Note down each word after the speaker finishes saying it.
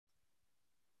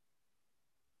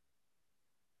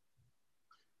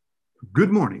Good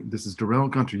morning. This is Darrell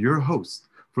Gunter, your host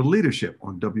for Leadership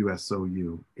on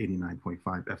WSOU 89.5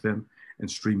 FM and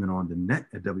streaming on the net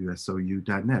at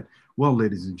WSOU.net. Well,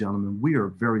 ladies and gentlemen, we are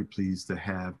very pleased to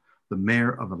have the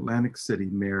Mayor of Atlantic City,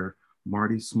 Mayor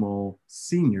Marty Small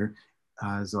Sr.,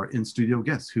 as our in-studio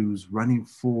guest, who's running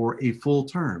for a full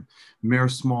term. Mayor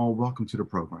Small, welcome to the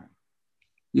program.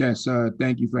 Yes,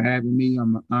 thank you for having me.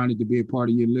 I'm honored to be a part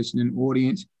of your listening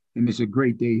audience, and it's a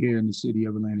great day here in the city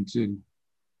of Atlantic City.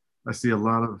 I see a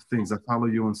lot of things. I follow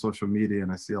you on social media,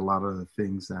 and I see a lot of the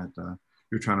things that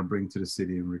you're trying to bring to the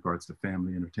city in regards to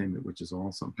family entertainment, which is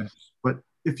awesome. Yes. But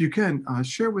if you can,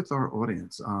 share with our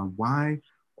audience, why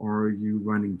are you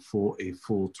running for a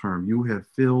full term? You have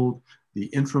filled the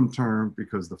interim term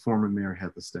because the former mayor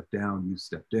had to step down. You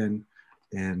stepped in.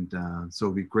 And so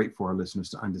it'd be great for our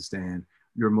listeners to understand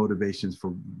your motivations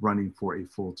for running for a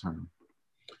full term.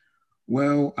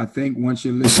 Well, I think once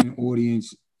your listening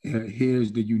audience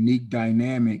hears the unique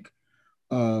dynamic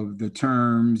of the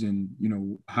terms and,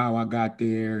 how I got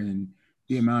there and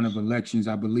the amount of elections,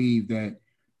 I believe that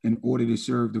in order to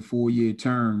serve the full 4-year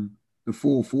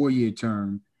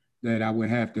term, that I would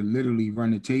have to literally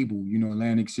run the table.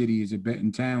 Atlantic City is a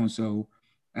betting town, so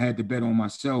I had to bet on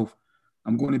myself.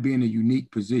 I'm going to be in a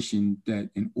unique position that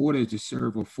in order to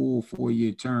serve a full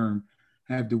 4-year term,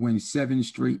 I have to win 7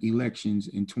 straight elections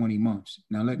in 20 months.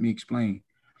 Now, let me explain.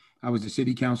 I was the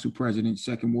city council president,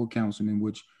 second ward councilman,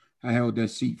 which I held that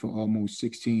seat for almost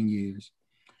 16 years.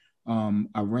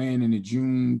 I ran in the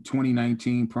June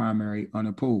 2019 primary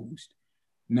unopposed.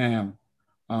 Now,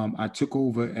 I took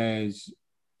over as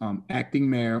acting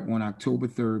mayor on October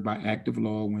 3rd by act of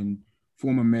law when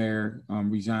former mayor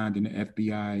resigned in the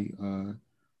FBI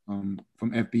from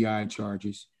FBI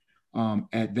charges.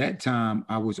 At that time,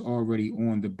 I was already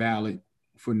on the ballot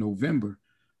for November.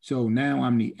 So now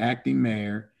I'm the acting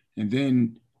mayor, and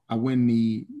then I win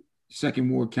the second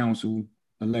ward council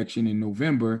election in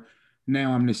November.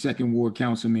 Now I'm the second ward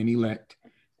councilman elect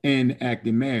and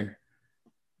acting mayor.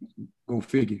 Go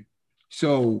figure.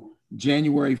 So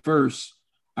January 1st,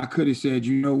 I could have said,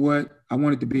 you know what? I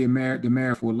wanted to be the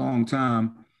mayor for a long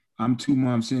time. I'm 2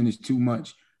 months in, it's too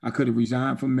much. I could have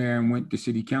resigned from mayor and went to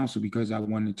city council because I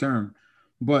won the term,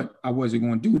 but I wasn't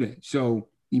going to do that. So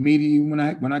immediately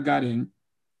when I got in,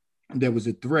 there was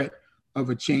a threat of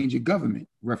a change of government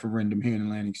referendum here in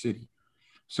Atlantic City.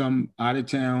 Some out of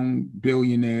town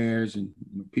billionaires and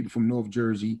people from North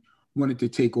Jersey wanted to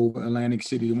take over Atlantic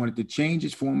City. They wanted to change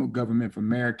its form of government from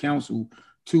mayor council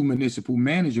to municipal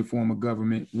manager form of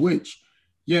government, which,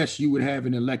 yes, you would have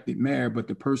an elected mayor, but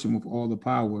the person with all the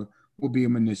power will be a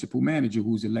municipal manager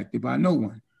who's elected by no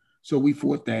one. So we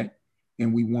fought that,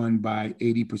 and we won by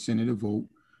 80% of the vote.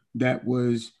 That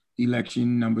was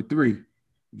election number 3.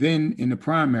 Then in the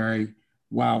primary,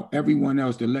 while everyone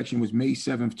else, the election was May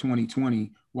 7th,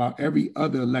 2020, while every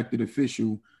other elected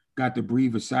official got to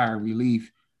breathe a sigh of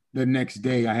relief, the next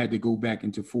day I had to go back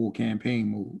into full campaign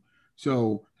mode.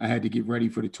 So I had to get ready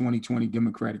for the 2020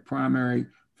 Democratic primary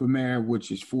for mayor,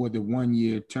 which is for the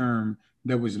 1-year term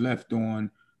that was left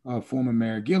on former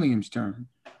Mayor Gilliam's term.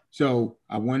 So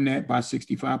I won that by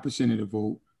 65% of the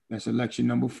vote. That's election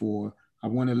number 4. I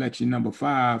won election number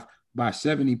 5 by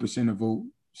 70% of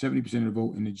the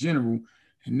vote in the general.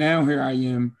 And now here I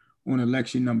am on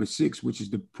election number 6, which is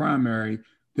the primary.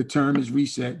 The term is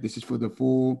reset. This is for the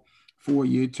full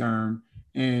 4-year term.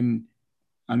 And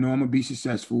I know I'm going to be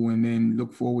successful and then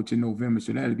look forward to November.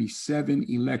 So that'll be 7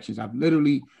 elections. I've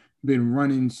literally been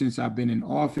running since I've been in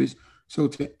office. So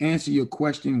to answer your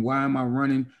question, why am I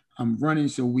running? I'm running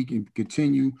so we can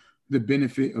continue the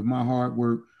benefit of my hard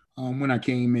work when I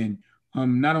came in.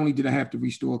 Not only did I have to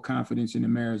restore confidence in the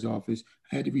mayor's office,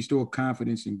 I had to restore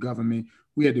confidence in government.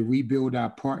 We had to rebuild our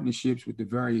partnerships with the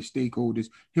various stakeholders,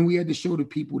 and we had to show the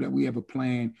people that we have a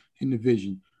plan and the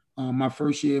vision. My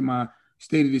first year, my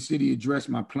State of the City address,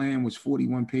 my plan was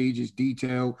 41 pages,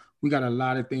 detailed. We got a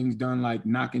lot of things done, like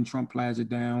knocking Trump Plaza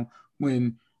down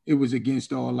when it was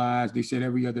against all odds. They said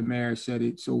every other mayor said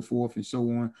it, so forth and so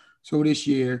on. So this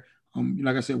year,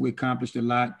 like I said, we accomplished a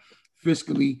lot.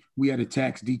 Fiscally, we had a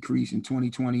tax decrease in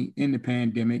 2020 in the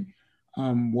pandemic.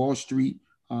 Wall Street,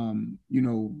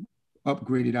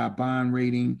 upgraded our bond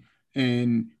rating,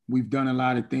 and we've done a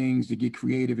lot of things to get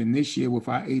creative. And this year, with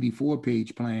our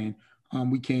 84-page plan,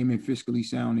 we came in fiscally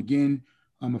sound again.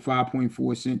 A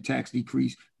 5.4-cent tax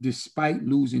decrease, despite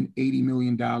losing $80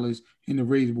 million in the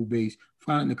raisable base,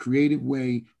 finding a creative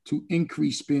way to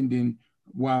increase spending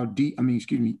while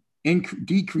decrease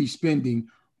spending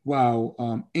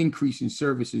while increasing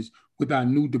services with our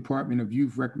new Department of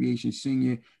Youth, Recreation,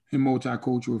 Senior, and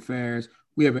Multicultural Affairs.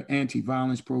 We have an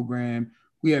anti-violence program.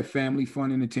 We have family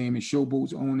fun entertainment.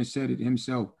 Showboat's owner said it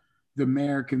himself. The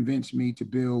mayor convinced me to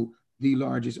build the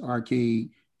largest arcade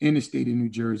in the state of New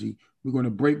Jersey. We're going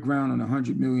to break ground on a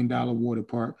 $100 million water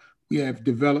park. We have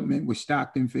development with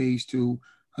Stockton Phase 2,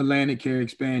 Atlantic Care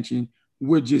expansion.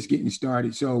 We're just getting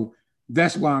started. So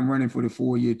that's why I'm running for the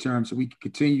 4-year term, so we can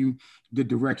continue the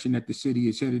direction that the city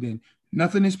is headed in.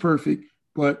 Nothing is perfect,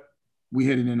 but we're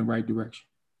headed in the right direction.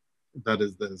 That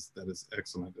is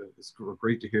excellent. It's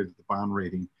great to hear that the bond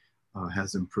rating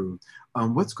has improved.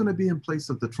 What's going to be in place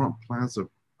of the Trump Plaza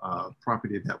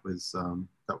property that was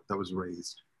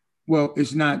raised? Well,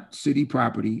 it's not city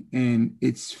property, and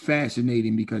it's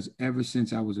fascinating because ever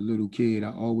since I was a little kid,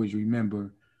 I always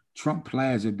remember Trump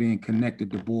Plaza being connected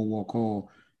to Boardwalk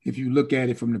Hall. If you look at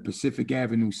it from the Pacific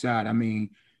Avenue side, I mean,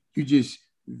 you just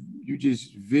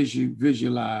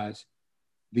visualize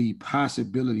the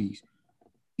possibilities.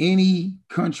 Any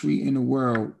country in the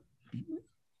world,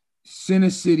 Center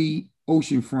City,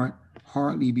 oceanfront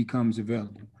hardly becomes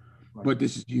available. Right. But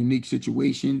this is a unique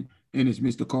situation, and it's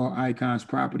Mr. Carl Icahn's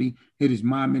property. It is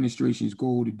my administration's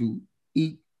goal to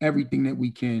eat everything that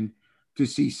we can to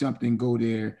see something go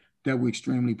there that we're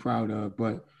extremely proud of.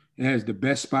 But it has the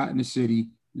best spot in the city,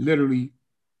 literally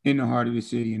in the heart of the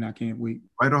city, and I can't wait.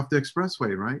 Right off the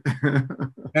expressway, right?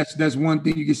 That's one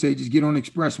thing you can say. Just get on the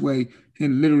expressway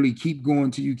and literally keep going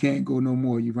till you can't go no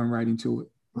more. You run right into it.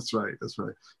 That's right.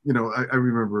 You know, I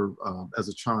remember as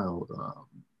a child,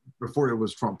 before it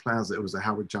was Trump Plaza, it was a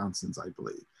Howard Johnson's, I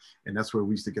believe. And that's where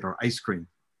we used to get our ice cream.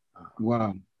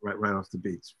 Wow. Right off the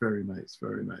beach. Very nice,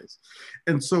 very nice.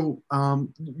 And so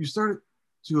you started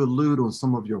to allude on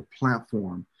some of your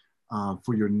platform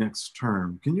for your next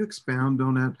term. Can you expound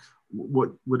on that?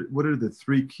 What are the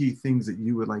 3 key things that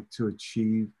you would like to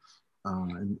achieve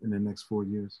in the next 4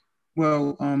 years?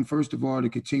 Well, first of all, to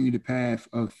continue the path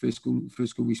of fiscal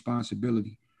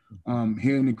responsibility.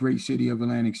 Here in the great city of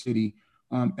Atlantic City,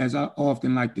 as I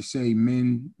often like to say,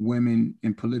 men, women,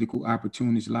 and political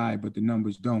opportunists lie, but the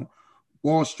numbers don't.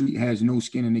 Wall Street has no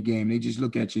skin in the game. They just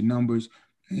look at your numbers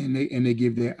and they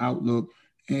give their outlook.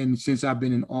 And since I've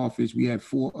been in office, we had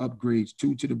 4 upgrades,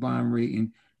 2 to the bond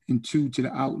rating and 2 to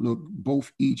the outlook,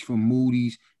 both each from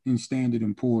Moody's and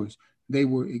Standard & Poor's. They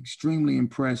were extremely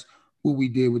impressed what we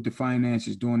did with the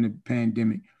finances during the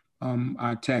pandemic.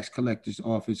 Our tax collector's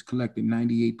office collected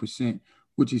 98%,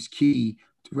 which is key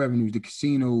to revenues. The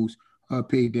casinos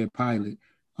paid their pilot.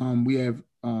 We have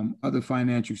other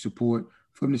financial support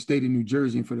from the state of New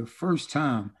Jersey. And for the first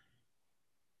time,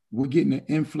 we're getting an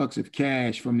influx of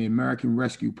cash from the American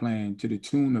Rescue Plan to the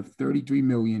tune of $33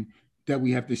 million that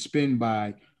we have to spend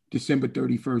by December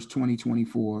 31st,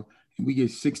 2024. And we get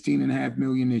 $16.5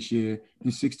 million this year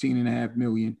and $16.5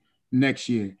 million next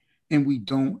year. And we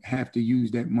don't have to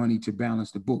use that money to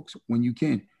balance the books when you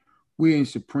can. We're in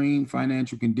supreme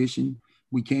financial condition.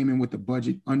 We came in with a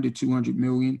budget under $200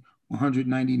 million,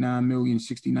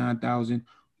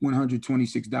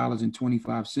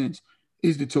 $199,069,126.25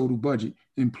 is the total budget.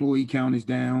 Employee count is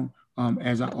down.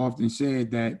 As I often said,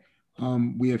 that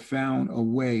we have found a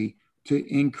way to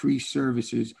increase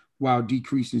services while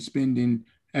decreasing spending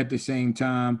at the same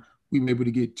time. We were able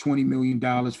to get $20 million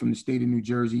from the state of New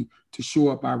Jersey to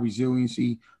shore up our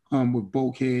resiliency with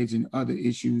bulkheads and other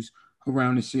issues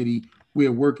around the city. We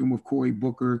are working with Cory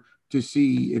Booker to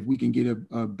see if we can get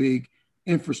a big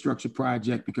infrastructure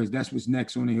project, because that's what's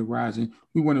next on the horizon.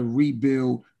 We want to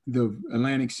rebuild the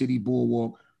Atlantic City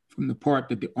Boardwalk from the part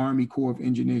that the Army Corps of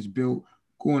Engineers built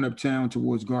going uptown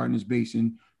towards Gardner's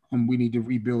Basin. We need to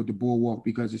rebuild the boardwalk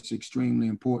because it's extremely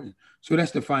important. So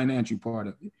that's the financial part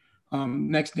of it.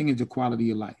 Next thing is the quality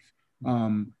of life.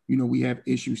 We have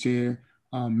issues here,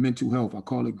 mental health. I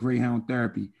call it Greyhound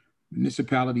therapy.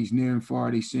 Municipalities near and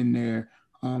far, they send their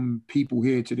people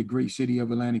here to the great city of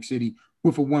Atlantic City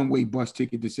with a one-way bus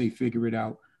ticket to say, figure it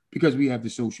out, because we have the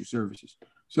social services.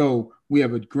 So we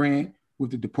have a grant with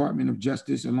the Department of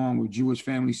Justice, along with Jewish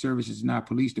Family Services and our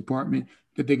police department,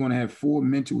 that they're going to have 4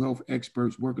 mental health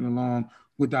experts working along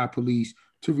with our police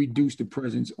to reduce the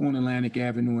presence on Atlantic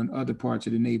Avenue and other parts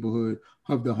of the neighborhood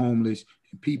of the homeless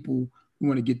and people. We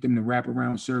want to get them to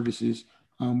wraparound services.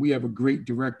 We have a great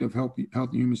director of Health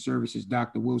and Human Services,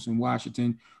 Dr. Wilson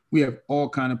Washington. We have all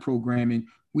kind of programming.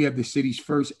 We have the city's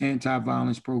first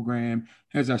anti-violence program.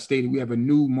 As I stated, we have a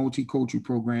new multicultural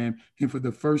program. And for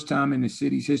the first time in the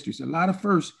city's history, a lot of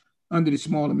firsts under the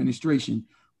Small administration,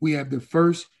 we have the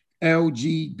first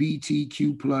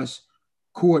LGBTQ plus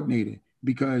coordinator,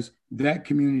 because that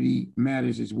community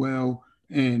matters as well.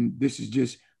 And this is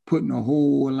just putting a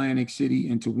whole Atlantic City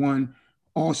into one.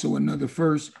 Also another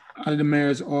first out of the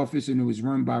mayor's office, and it was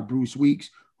run by Bruce Weeks,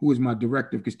 who was my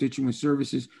director of constituent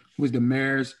services, who was the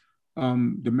mayor's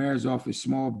the mayor's office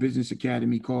small business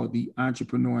academy called the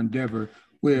Entrepreneur Endeavor,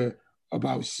 where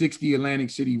about 60 Atlantic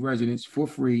City residents for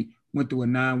free went through a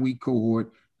 9-week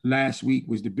cohort. Last week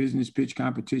was the business pitch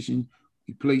competition.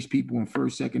 We placed people in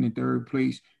first, second, and third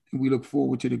place, and we look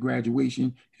forward to the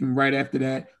graduation. And right after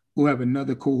that, we'll have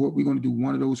another cohort. We're going to do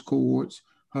one of those cohorts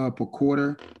per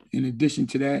quarter. In addition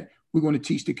to that, we're going to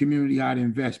teach the community how to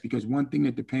invest, because one thing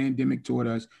that the pandemic taught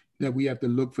us, that we have to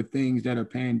look for things that are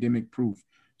pandemic proof.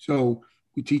 So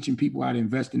we're teaching people how to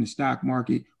invest in the stock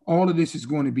market. All of this is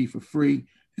going to be for free.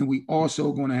 And we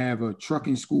also going to have a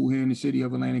trucking school here in the city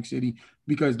of Atlantic City,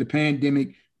 because the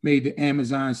pandemic made the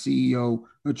Amazon CEO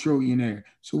a trillionaire.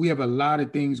 So we have a lot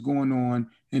of things going on,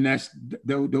 and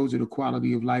those are the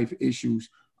quality of life issues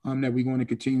that we're going to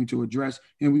continue to address.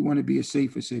 And we want to be a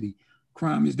safer city.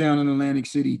 Crime is down in Atlantic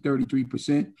City,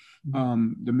 33%.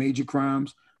 The major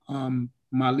crimes,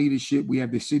 my leadership, we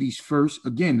have the city's first,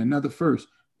 again, another first,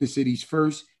 the city's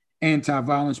first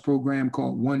anti-violence program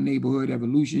called One Neighborhood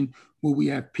Evolution, where we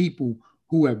have people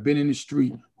who have been in the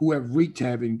street, who have wreaked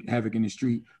havoc in the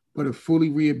street, but are fully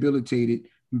rehabilitated,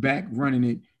 back running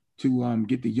it to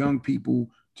get the young people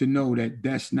to know that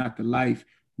that's not the life.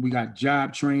 We got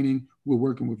job training. We're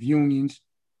working with unions.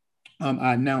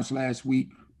 I announced last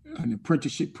week an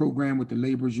apprenticeship program with the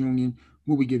laborers union,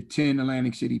 where we give 10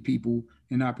 Atlantic City people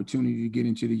an opportunity to get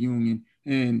into the union.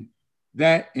 And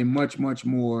that and much, much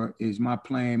more is my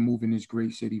plan moving this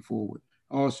great city forward.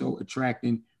 Also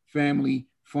attracting family,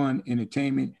 fun,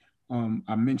 entertainment.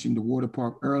 I mentioned the water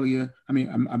park earlier. I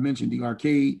mentioned the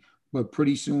arcade, but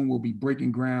pretty soon we'll be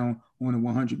breaking ground on a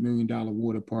 $100 million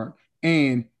water park.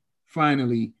 And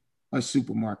finally, a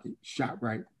supermarket,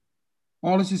 ShopRite.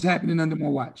 All this is happening under my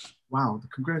watch. Wow,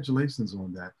 congratulations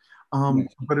on that.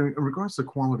 Yes. But in regards to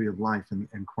quality of life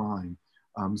and crime,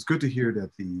 it's good to hear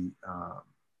that the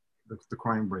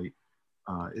crime rate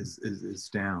is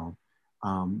down.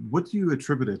 What do you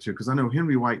attribute it to? Because I know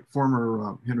Henry White,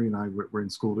 former Henry and I were in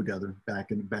school together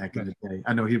back in the day.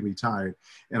 I know he retired,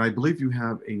 and I believe you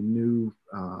have a new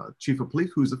chief of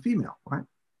police who's a female, right?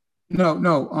 No.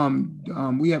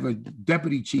 We have a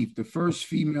deputy chief, the first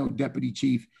female deputy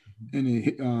chief in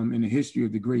the history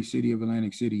of the great city of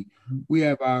Atlantic City. We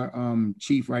have our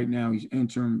chief right now. He's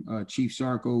interim Chief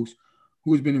Sarkos,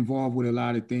 who has been involved with a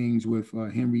lot of things with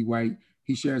Henry White.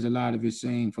 He shares a lot of his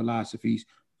same philosophies.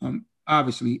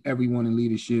 Obviously, everyone in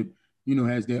leadership,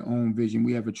 has their own vision.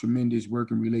 We have a tremendous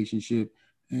working relationship.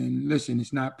 And listen,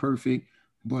 it's not perfect,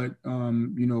 but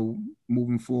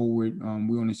moving forward,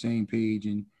 we're on the same page,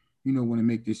 and want to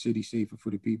make this city safer for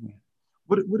the people.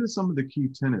 What are some of the key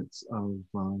tenets of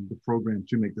the program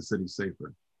to make the city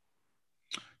safer?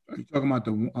 Are you talking about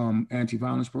the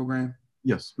anti-violence program?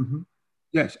 Yes.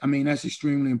 Yes, that's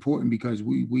extremely important, because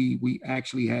we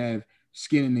actually have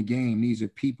skin in the game. These are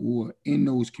people who are in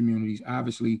those communities.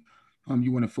 Obviously,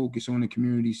 you want to focus on the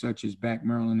communities such as Back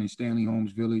Maryland and Stanley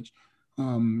Holmes Village,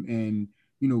 and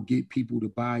get people to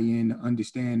buy in, to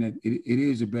understand that it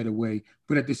is a better way,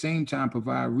 but at the same time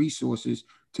provide resources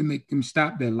to make them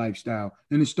stop their lifestyle.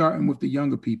 And it's starting with the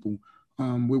younger people.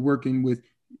 We're working with,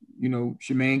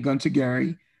 Shemaine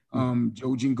Gunter-Gary,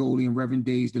 Joe Gingoli, and Reverend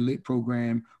Days, the LIT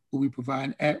program, where we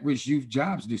provide at-risk youth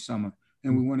jobs this summer.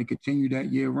 And we want to continue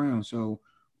that year round. So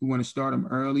we want to start them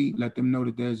early, let them know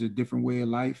that there's a different way of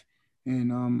life,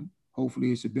 and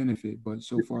hopefully it's a benefit. But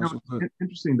so far, so good.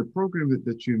 Interesting. The program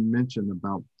that you mentioned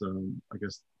about, I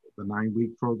guess, the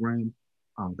 9-week program,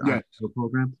 the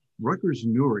program, Rutgers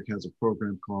Newark has a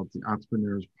program called the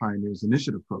Entrepreneurs Pioneers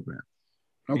Initiative Program.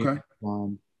 Okay.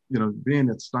 And, being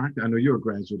at Stockton, I know you're a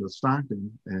graduate of Stockton,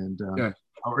 and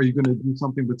are you going to do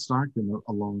something with Stockton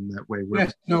along that way?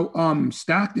 Yes. No,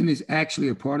 Stockton is actually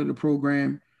a part of the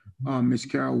program. Ms.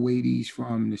 Carol Wades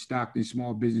from the Stockton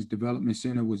Small Business Development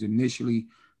Center was initially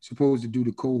supposed to do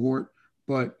the cohort,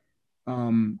 but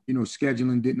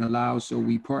scheduling didn't allow. So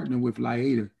we partnered with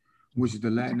LAEDA, which is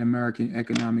the Latin American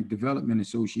Economic Development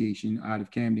Association out of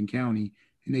Camden County,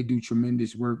 and they do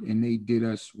tremendous work. And they did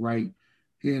us right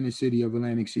here in the city of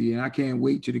Atlantic City. And I can't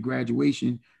wait to the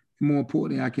graduation. And more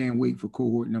importantly, I can't wait for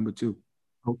cohort number 2.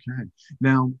 Okay.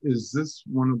 Now, is this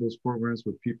one of those programs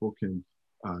where people can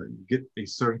get a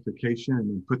certification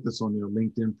and put this on their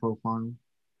LinkedIn profile?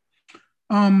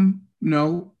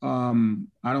 No,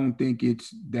 I don't think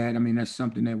it's that. That's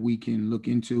something that we can look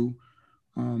into.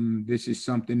 This is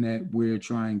something that we're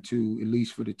trying to, at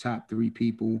least for the top 3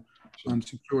 people,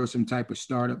 secure some type of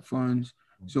startup funds.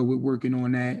 So we're working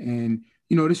on that. And,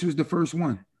 this was the first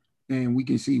one. And we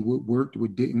can see what worked,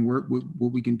 what didn't work,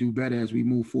 what we can do better as we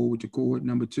move forward to cohort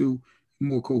number 2,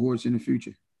 more cohorts in the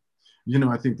future.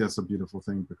 I think that's a beautiful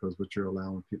thing, because what you're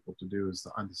allowing people to do is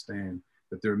to understand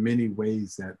that there are many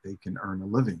ways that they can earn a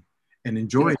living and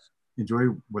enjoy Yes. enjoy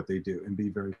what they do and be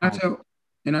very I powerful. tell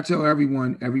and I tell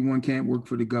everyone can't work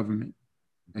for the government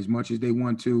as much as they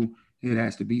want to. It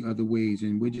has to be other ways,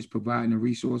 and we're just providing the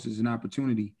resources and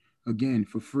opportunity again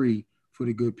for free for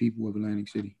the good people of Atlantic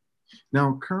City.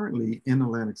 Now, currently in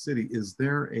Atlantic City, is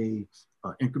there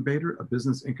incubator, a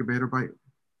business incubator by?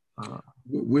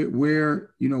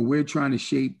 We're trying to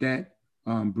shape that.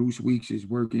 Bruce Weeks is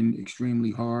working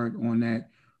extremely hard on that.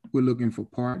 We're looking for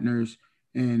partners,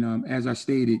 and as I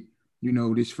stated,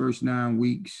 this first 9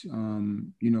 weeks,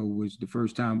 was the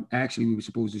first time. Actually, we were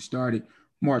supposed to start it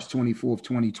March 24th,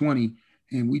 2020,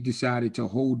 and we decided to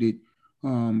hold it.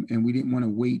 And we didn't want to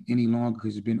wait any longer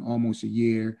because it's been almost a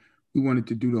year. We wanted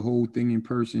to do the whole thing in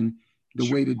person.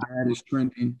 The way the data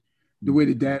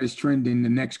is trending, the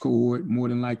next cohort more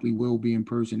than likely will be in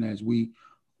person as we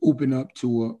open up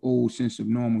to an old sense of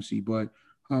normalcy. But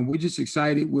we're just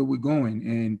excited where we're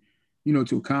going, and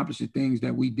to accomplish the things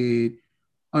that we did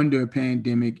under a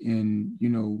pandemic in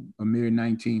a mere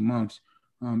 19 months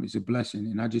is a blessing.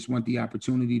 And I just want the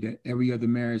opportunity that every other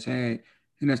mayor has had,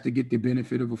 and that's to get the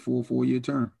benefit of a full 4-year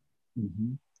term.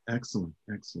 Mm-hmm. Excellent,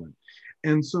 excellent.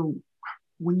 And so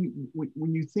when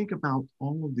you think about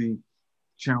all of the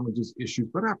challenges, issues,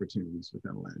 but opportunities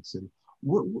within Atlantic City,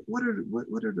 what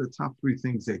are the top 3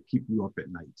 things that keep you up at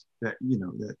night that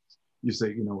that you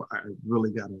say I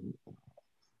really got to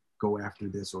go after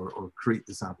this or create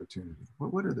this opportunity?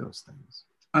 What are those things?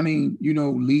 I mean,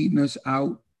 leading us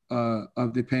out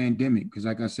of the pandemic, because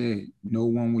like I said, no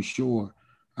one was sure.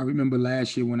 I remember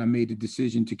last year when I made the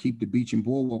decision to keep the beach and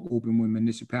boardwalk open when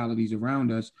municipalities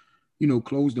around us,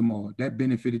 closed them all. That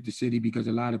benefited the city because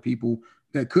a lot of people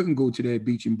that couldn't go to that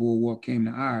beach and boardwalk came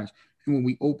to ours. And when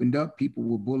we opened up, people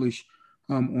were bullish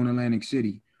on Atlantic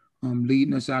City.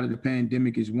 Leading us out of the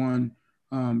pandemic is one.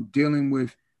 Dealing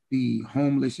with the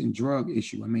homeless and drug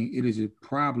issue. I mean, it is a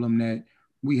problem that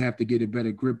we have to get a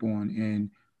better grip on. And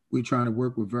we're trying to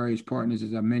work with various partners,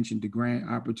 as I mentioned, the grant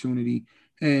opportunity,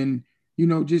 and,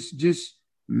 just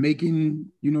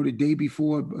making, the day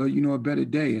before, a better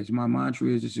day. As my mantra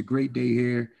is, it's a great day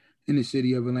here in the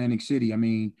city of Atlantic City. I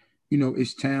mean,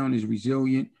 its town is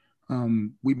resilient.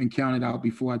 We've been counted out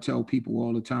before. I tell people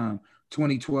all the time,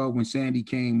 2012, when Sandy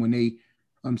came, when they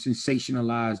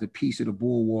sensationalized the piece of the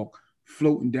boardwalk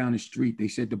floating down the street, they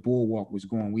said the boardwalk was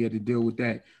gone. We had to deal with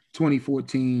that.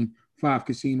 2014, 5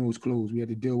 casinos closed. We had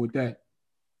to deal with that.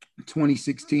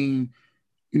 2016,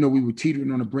 we were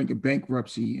teetering on the brink of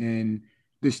bankruptcy, and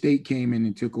the state came in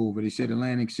and took over. They said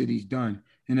Atlantic City's done.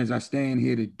 And as I stand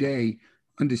here today,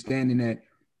 understanding that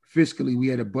fiscally we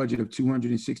had a budget of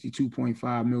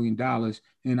 $262.5 million,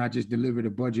 and I just delivered a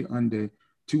budget under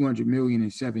 $200 million in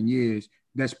 7 years.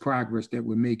 That's progress that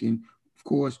we're making. Of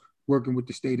course, working with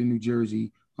the state of New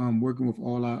Jersey, working with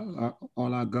all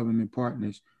our government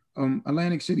partners.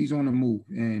 Atlantic City's on the move.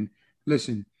 And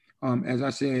listen, as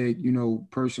I said,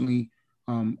 personally,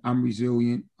 I'm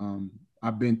resilient.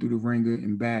 I've been through the ringer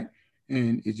and back,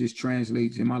 and it just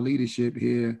translates in my leadership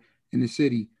here in the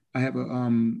city. I have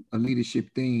a leadership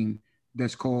theme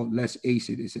that's called Let's Ace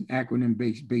It. It's an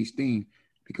acronym-based theme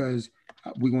because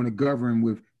we want to govern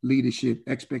with leadership,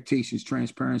 expectations,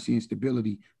 transparency, and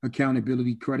stability,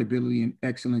 accountability, credibility, and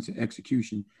excellence in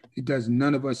execution. It does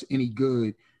none of us any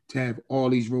good to have all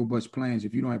these robust plans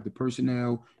if you don't have the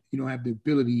personnel, you don't have the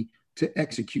ability to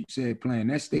execute said plan.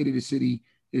 That state of the city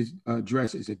is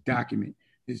addressed as a document.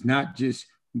 It's not just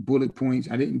bullet points.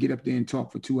 I didn't get up there and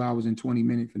talk for 2 hours and 20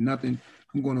 minutes for nothing.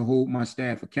 I'm going to hold my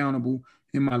staff accountable.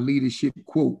 And my leadership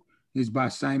quote is by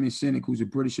Simon Sinek, who's a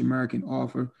British American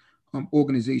author,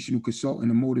 organizational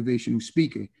consultant, and motivational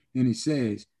speaker. And it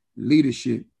says,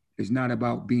 leadership is not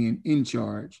about being in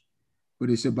charge, but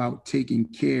it's about taking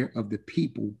care of the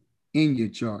people in your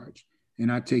charge.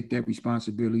 And I take that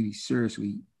responsibility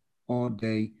seriously all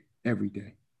day, every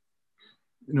day.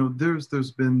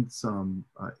 There's been some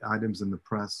items in the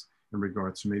press in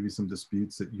regards to maybe some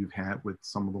disputes that you've had with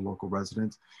some of the local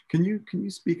residents. Can you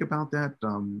speak about that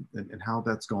and how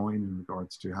that's going in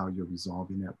regards to how you're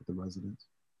resolving that with the residents?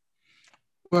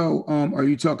 Well, are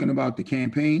you talking about the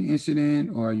campaign incident,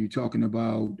 or are you talking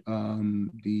about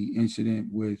the incident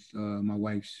with my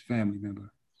wife's family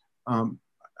member?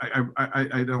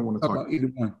 I don't want to talk about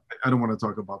either one. I don't want to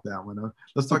talk about that one.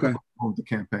 Let's talk about the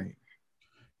campaign.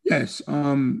 Yes,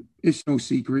 it's no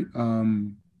secret.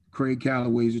 Craig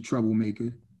Calloway is a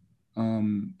troublemaker.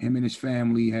 Him and his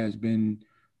family has been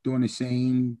doing the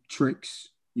same tricks,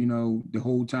 the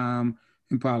whole time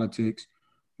in politics.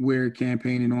 We're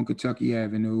campaigning on Kentucky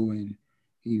Avenue, and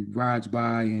he rides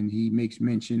by and he makes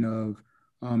mention of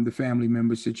the family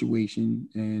member situation,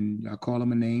 and I call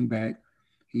him a name back.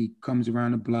 He comes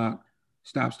around the block,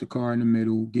 stops the car in the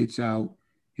middle, gets out.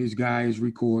 His guy is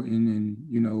recording,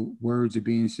 and words are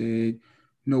being said.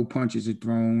 No punches are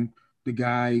thrown. The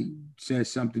guy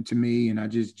says something to me, and I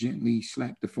just gently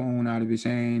slap the phone out of his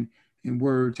hand, and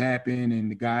words happen, and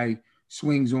the guy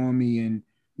swings on me, and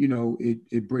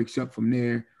it breaks up from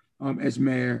there. As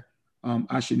mayor,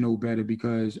 I should know better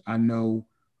because I know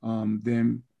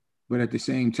them, but at the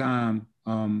same time,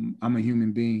 I'm a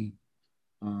human being,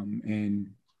 and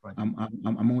Right.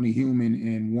 I'm only human,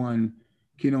 and one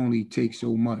can only take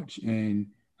so much. And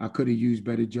I could have used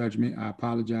better judgment. I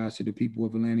apologize to the people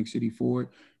of Atlantic City for it,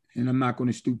 and I'm not going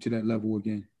to stoop to that level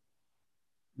again.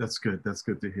 That's good. That's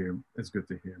good to hear. It's good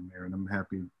to hear, Mayor, and I'm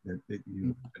happy that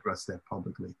you addressed that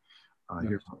publicly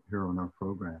Yes. here on our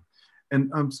program.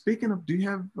 And speaking of, do you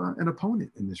have an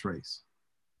opponent in this race?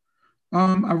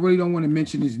 I really don't want to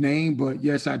mention his name, but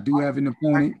yes, I do have an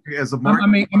opponent. As a I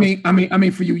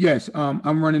mean, for you, yes.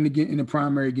 I'm running again in the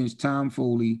primary against Tom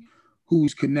Foley,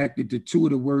 who's connected to two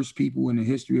of the worst people in the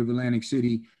history of Atlantic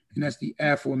City, and that's the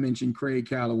aforementioned Craig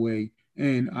Calloway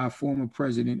and our former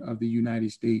president of the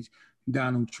United States,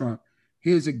 Donald Trump.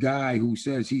 Here's a guy who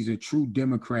says he's a true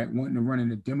Democrat, wanting to run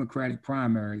in a Democratic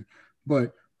primary,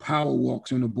 but power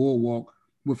walks on the boardwalk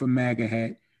with a MAGA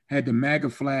hat, had the MAGA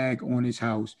flag on his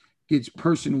house, gets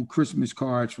personal Christmas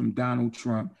cards from Donald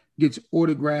Trump, gets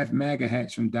autographed MAGA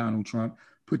hats from Donald Trump,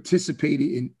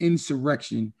 participated in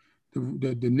insurrection,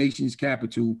 the nation's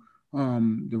capital,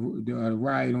 the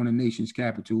riot on the nation's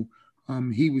capital.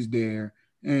 He was there,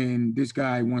 and this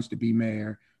guy wants to be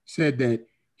mayor. Said that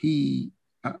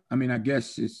I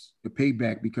guess it's the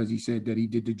payback because he said that he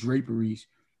did the draperies,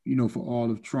 for all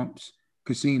of Trump's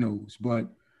casinos, but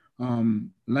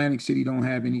Atlantic City don't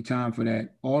have any time for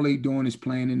that. All they doing is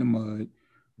playing in the mud.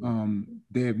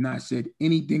 They have not said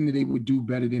anything that they would do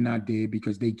better than I did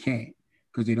because they can't,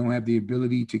 because they don't have the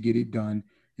ability to get it done.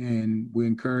 And we're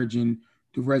encouraging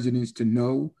the residents to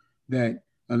know that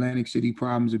Atlantic City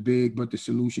problems are big, but the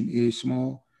solution is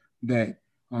small. That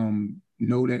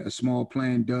know that a small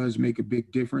plan does make a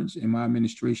big difference. And my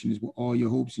administration is what all your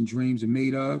hopes and dreams are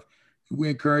made of.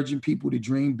 We're encouraging people to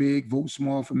dream big, vote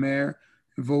small for mayor,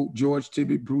 vote George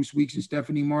Tibbet, Bruce Weeks, and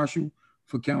Stephanie Marshall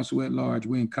for council at large.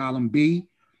 We're in column B.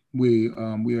 We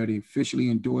are the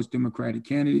officially endorsed Democratic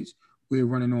candidates. We're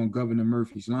running on Governor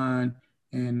Murphy's line,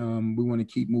 and we want to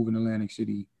keep moving Atlantic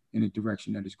City in the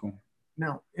direction that it's going.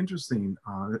 Now, interesting,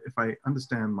 if I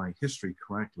understand my history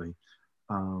correctly,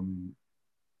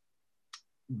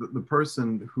 the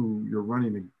person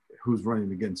who's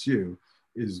running against you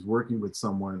is working with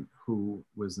someone who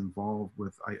was involved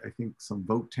with, I think, some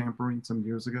vote tampering some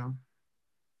years ago.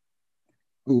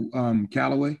 Who,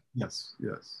 Calloway? Yes.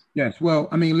 Yes. Well,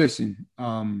 I mean, listen,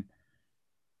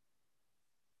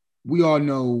 we all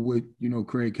know what,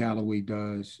 Craig Calloway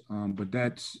does, but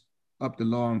that's up to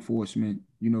law enforcement,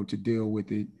 to deal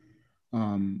with it.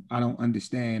 I don't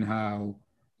understand how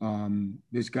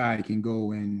this guy can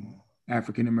go in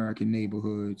African-American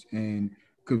neighborhoods and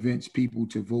convince people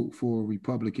to vote for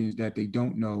Republicans that they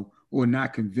don't know, or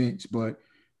not convince, but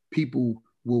people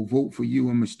will vote for you,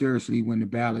 and mysteriously when the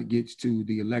ballot gets to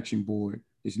the election board,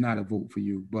 it's not a vote for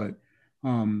you. But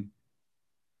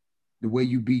the way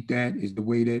you beat that is the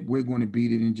way that we're going to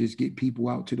beat it, and just get people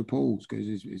out to the polls, because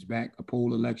it's back a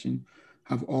poll election.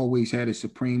 I've always had a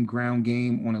supreme ground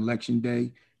game on election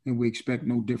day, and we expect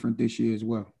no different this year as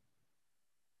well.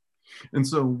 And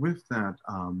so with that,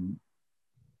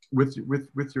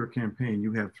 with your campaign,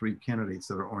 you have 3 candidates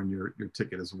that are on your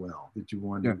ticket as well. Did you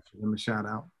want to give them a shout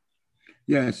out?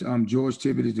 Yes, George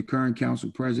Tibbet is the current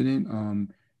council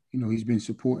president. He's been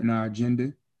supporting our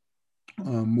agenda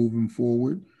moving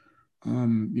forward.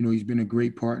 He's been a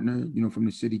great partner, from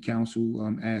the city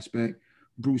council aspect.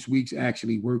 Bruce Weeks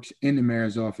actually works in the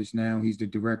mayor's office now. He's the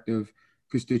director of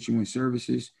constituent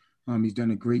services. He's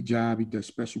done a great job. He does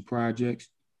special projects,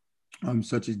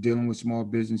 such as dealing with small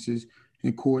businesses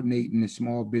and coordinating the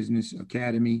Small Business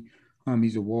Academy.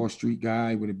 He's a Wall Street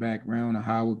guy with a background, a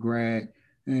Howard grad,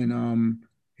 and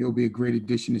he'll be a great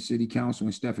addition to city council.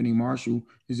 And Stephanie Marshall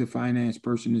is a finance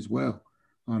person as well.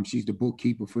 She's the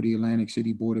bookkeeper for the Atlantic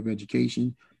City Board of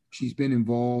Education. She's been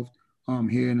involved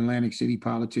here in Atlantic City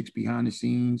politics behind the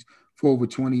scenes for over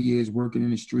 20 years, working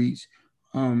in the streets.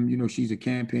 She's a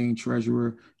campaign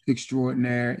treasurer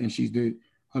extraordinaire, and she's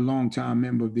a longtime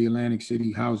member of the Atlantic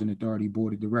City Housing Authority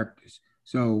Board of Directors.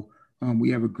 So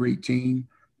we have a great team.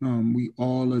 We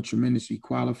all are tremendously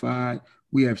qualified.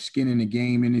 We have skin in the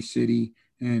game in this city,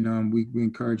 and we're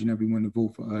encouraging everyone to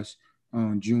vote for us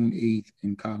on June 8th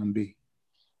in column B.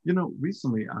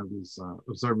 Recently I was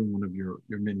observing one of your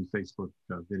many Facebook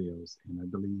videos, and I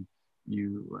believe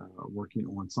working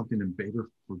on something in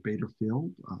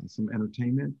Baderfield, some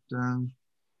entertainment.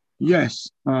 Yes,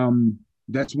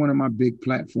 that's one of my big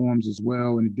platforms as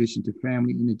well. In addition to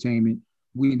family entertainment,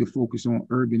 we need to focus on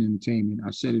urban entertainment.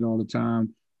 I said it all the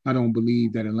time. I don't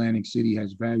believe that Atlantic City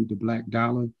has valued the black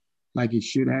dollar like it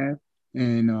should have.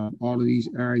 And all of these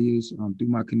areas, through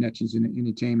my connections in the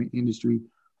entertainment industry,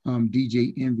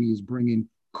 DJ Envy is bringing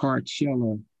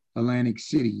Coachella Atlantic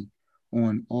City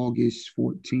on August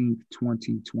 14th,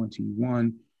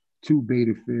 2021 to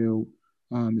Betafield.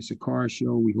 It's a car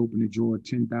show. We're hoping to draw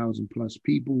 10,000 plus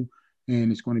people,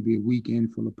 and it's going to be a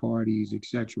weekend full of parties,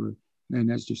 etc. And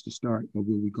that's just the start of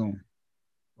where we're going.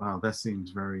 Wow, that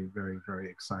seems very, very, very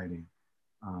exciting.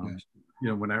 Yes.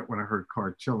 When I heard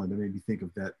Coachella, that made me think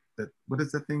of that what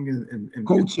is that thing in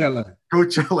Coachella?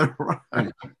 Coachella,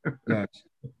 right? Yes.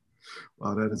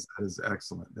 Wow, that is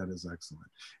excellent. That is excellent.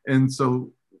 And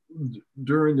so,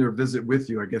 during their visit with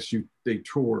you, I guess they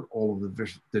toured all of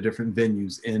the different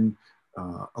venues in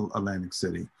Atlantic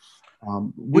City.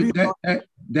 What do you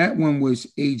that one was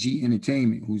AG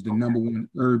Entertainment, who's the number one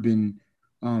urban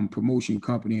promotion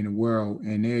company in the world,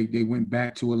 and they went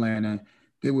back to Atlanta.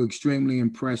 They were extremely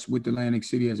impressed with Atlantic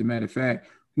City. As a matter of fact,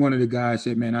 one of the guys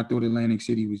said, "Man, I thought Atlantic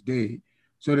City was dead."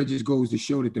 So that just goes to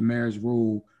show that the mayor's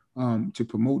role to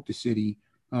promote the city,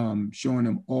 showing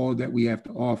them all that we have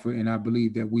to offer, and I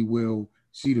believe that we will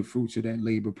see the fruits of that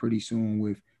labor pretty soon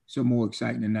with some more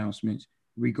exciting announcements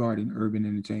regarding urban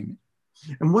entertainment.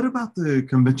 And what about the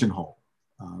convention hall?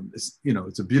 It's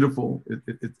a beautiful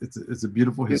it's a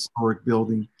beautiful historic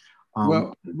building.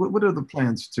 Well, what are the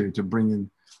plans to bring in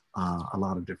a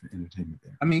lot of different entertainment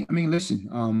there? I mean,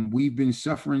 listen, we've been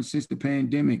suffering since the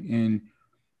pandemic, and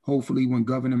hopefully, when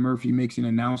Governor Murphy makes an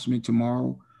announcement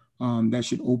tomorrow, that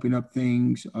should open up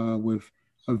things with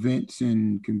events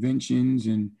and conventions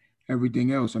and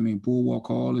everything else. I mean, Bulwark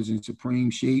Hall is in supreme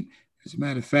shape. As a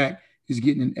matter of fact, it's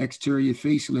getting an exterior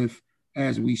facelift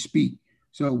as we speak.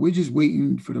 So we're just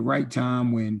waiting for the right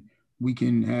time when we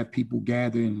can have people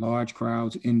gather in large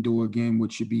crowds indoor again,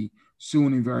 which should be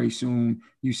soon and very soon.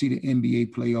 You see the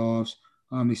NBA playoffs.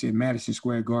 They said Madison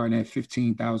Square Garden had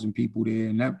 15,000 people there,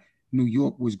 and that New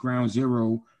York was ground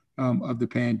zero of the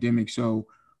pandemic. So,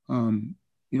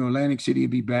 Atlantic City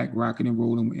will be back rocking and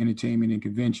rolling with entertainment and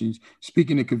conventions.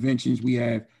 Speaking of conventions,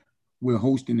 we're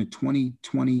hosting the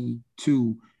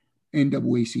 2022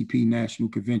 NAACP National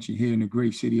Convention here in the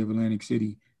great city of Atlantic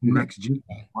City next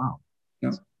July. Wow.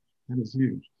 Yep. That is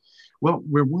huge. Well,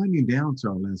 we're winding down to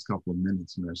our last couple of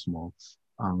minutes, Mayor Small.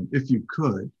 If you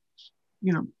could,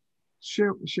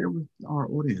 share with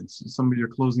our audience some of your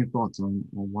closing thoughts on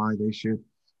why they should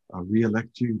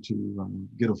re-elect you to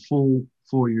get a full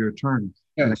 4-year term.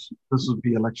 Yes. This will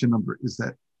be election number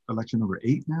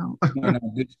 8 now? No,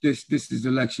 this is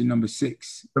election number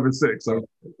 6. Number 6. Okay.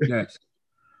 Yes.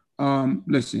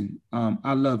 Listen,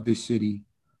 I love this city.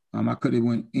 I could have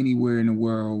went anywhere in the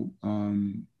world,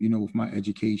 with my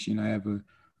education. I have a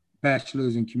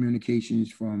bachelor's in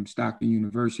communications from Stockton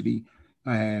University.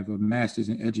 I have a master's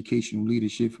in educational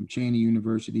leadership from Cheney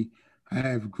University. I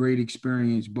have great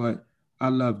experience, but I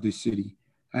love this city.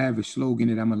 I have a slogan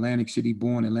that I'm Atlantic City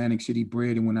born, Atlantic City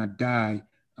bred, and when I die,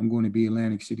 I'm going to be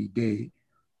Atlantic City dead.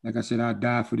 Like I said, I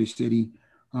die for this city.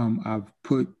 I've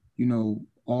put,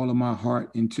 all of my heart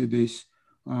into this.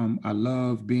 I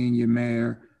love being your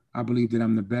mayor. I believe that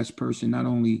I'm the best person, not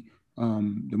only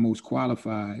the most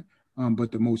qualified,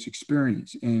 but the most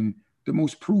experienced and the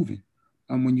most proven.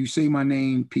 When you say my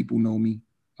name, people know me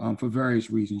for various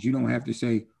reasons. You don't have to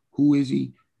say, who is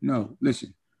he? No,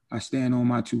 listen, I stand on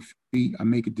my 2 feet. I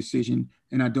make a decision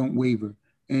and I don't waver.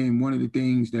 And one of the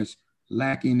things that's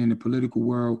lacking in the political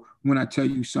world, when I tell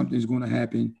you something's going to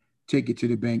happen, take it to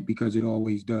the bank because it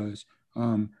always does.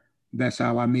 That's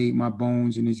how I made my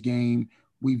bones in this game.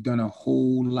 We've done a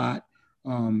whole lot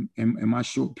in my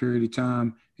short period of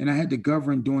time. And I had to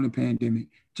govern during the pandemic.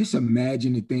 Just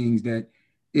imagine the things that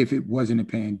if it wasn't a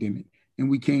pandemic. And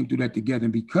we came through that together.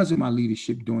 And because of my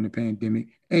leadership during the pandemic,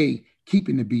 A,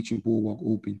 keeping the beach and boardwalk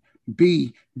open.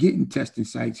 B, getting testing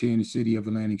sites here in the city of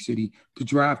Atlantic City, to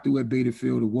drive through at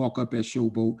Betafield, to walk up at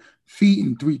Showboat,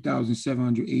 feeding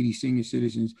 3,780 senior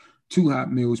citizens 2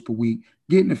 hot meals per week,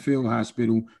 getting a field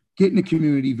hospital, getting the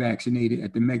community vaccinated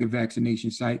at the mega vaccination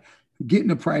site,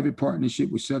 getting a private partnership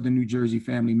with Southern New Jersey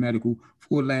Family Medical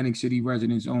for Atlantic City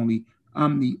residents only.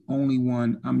 I'm the only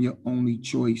one. I'm your only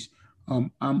choice.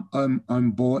 I'm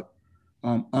unbought,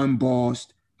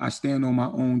 unbossed. I stand on my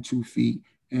own 2 feet,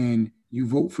 and you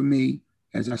vote for me,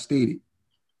 as I stated.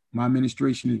 My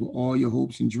administration is what all your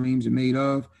hopes and dreams are made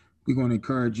of. We're going to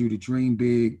encourage you to dream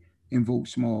big and vote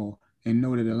small. and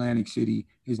know that Atlantic City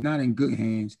is not in good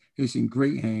hands, it's in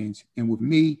great hands. And with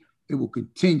me, it will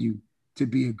continue to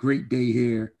be a great day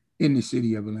here in the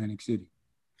city of Atlantic City.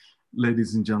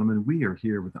 Ladies and gentlemen, we are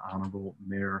here with the Honorable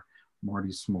Mayor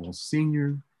Marty Small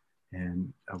Sr.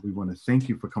 And we want to thank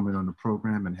you for coming on the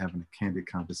program and having a candid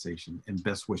conversation, and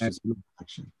best wishes for the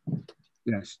election.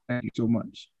 Yes, thank you so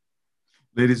much.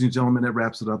 Ladies and gentlemen, that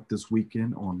wraps it up this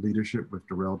weekend on Leadership with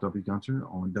Darrell W. Gunter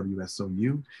on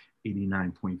WSOU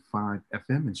 89.5 FM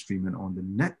and streaming on the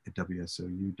net at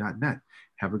WSOU.net.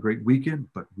 Have a great weekend,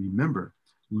 but remember,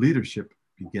 leadership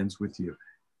begins with you.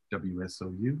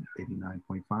 WSOU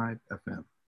 89.5 FM.